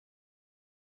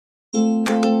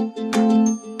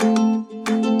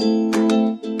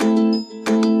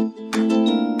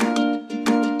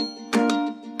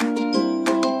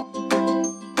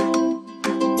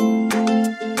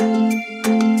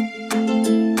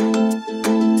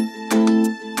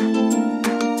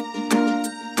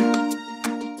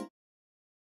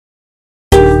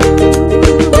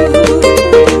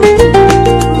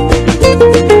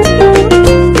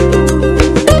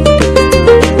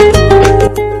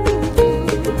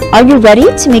Are you ready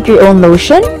to make your own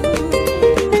lotion?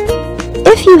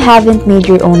 If you haven't made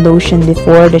your own lotion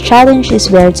before, the challenge is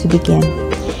where to begin.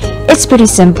 It's pretty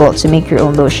simple to make your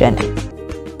own lotion.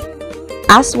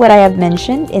 As what I have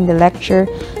mentioned in the lecture,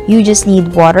 you just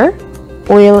need water,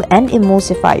 oil, and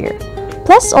emulsifier,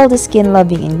 plus all the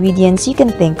skin-loving ingredients you can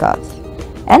think of.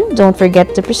 And don't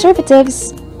forget the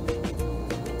preservatives.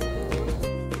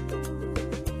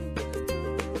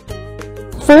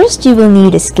 First, you will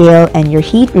need a scale and your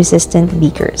heat-resistant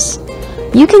beakers.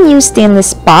 You can use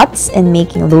stainless pots in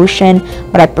making lotion,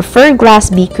 but I prefer glass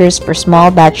beakers for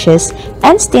small batches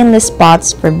and stainless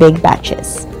pots for big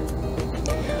batches.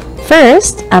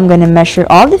 First, I'm going to measure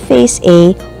all the phase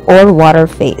A or water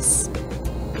phase.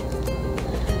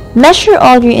 Measure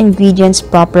all your ingredients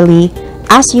properly.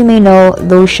 As you may know,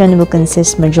 lotion will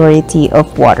consist majority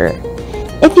of water.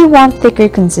 If you want thicker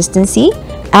consistency,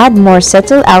 add more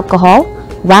cetyl alcohol,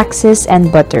 waxes,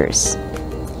 and butters.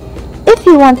 If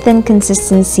you want thin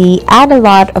consistency, add a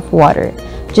lot of water.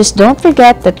 Just don't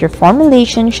forget that your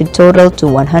formulation should total to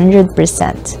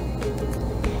 100%.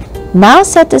 Now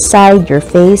set aside your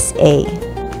phase A.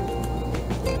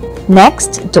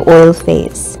 Next, the oil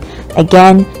phase.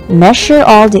 Again, measure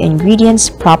all the ingredients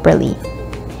properly.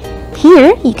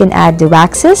 Here, you can add the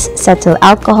waxes, cetyl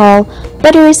alcohol,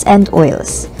 butters, and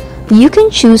oils. You can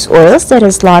choose oils that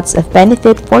has lots of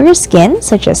benefit for your skin,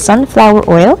 such as sunflower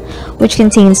oil, which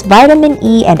contains vitamin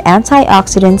E and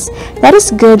antioxidants that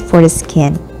is good for the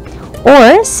skin.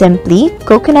 Or simply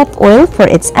coconut oil for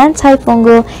its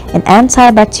antifungal and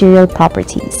antibacterial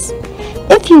properties.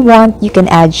 If you want, you can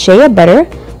add shea butter,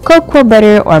 cocoa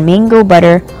butter, or mango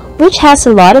butter, which has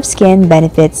a lot of skin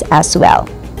benefits as well.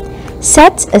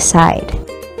 Set aside.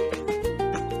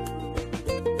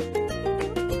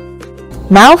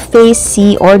 Now phase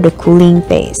C or the cooling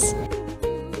phase.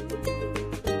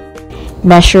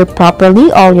 Measure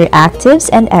properly all your actives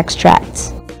and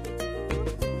extracts.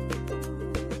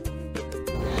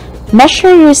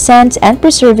 Measure your scent and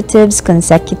preservatives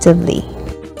consecutively.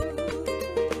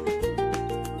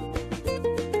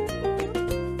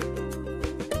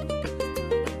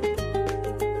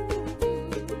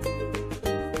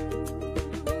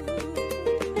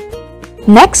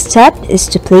 Next step is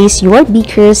to place your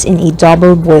beakers in a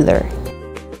double boiler.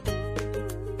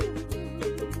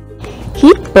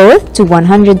 Heat both to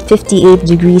 158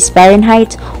 degrees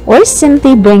Fahrenheit or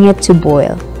simply bring it to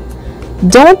boil.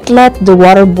 Don't let the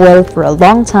water boil for a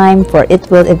long time, for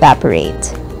it will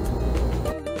evaporate.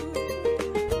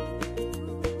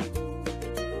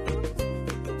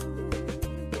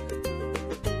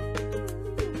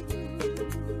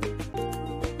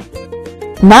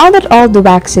 Now that all the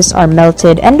waxes are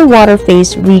melted and the water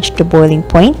phase reached the boiling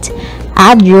point,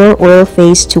 add your oil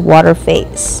phase to water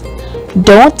phase.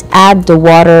 Don't add the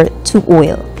water to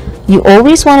oil. You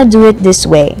always want to do it this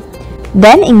way.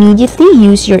 Then immediately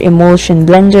use your emulsion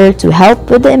blender to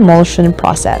help with the emulsion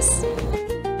process.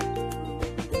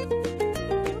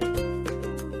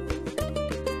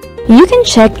 You can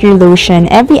check your lotion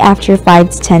every after 5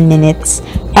 to 10 minutes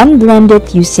and blend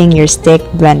it using your stick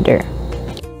blender.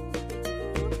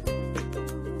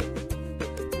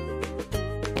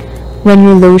 When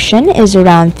your lotion is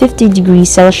around 50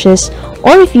 degrees Celsius,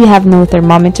 or if you have no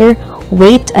thermometer,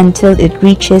 wait until it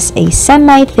reaches a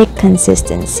semi-thick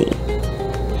consistency.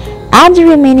 Add the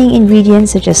remaining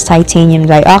ingredients such as titanium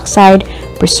dioxide,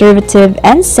 preservative,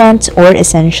 and scent or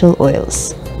essential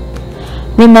oils.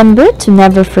 Remember to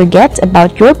never forget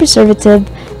about your preservative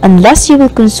unless you will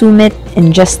consume it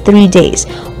in just 3 days,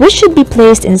 which should be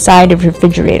placed inside the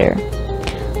refrigerator.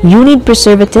 You need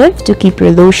preservative to keep your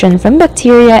lotion from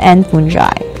bacteria and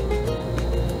fungi.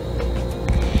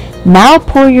 Now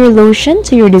pour your lotion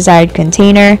to your desired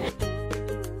container.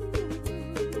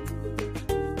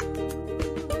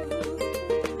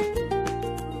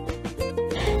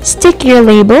 Stick your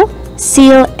label,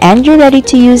 seal, and you're ready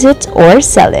to use it or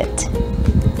sell it.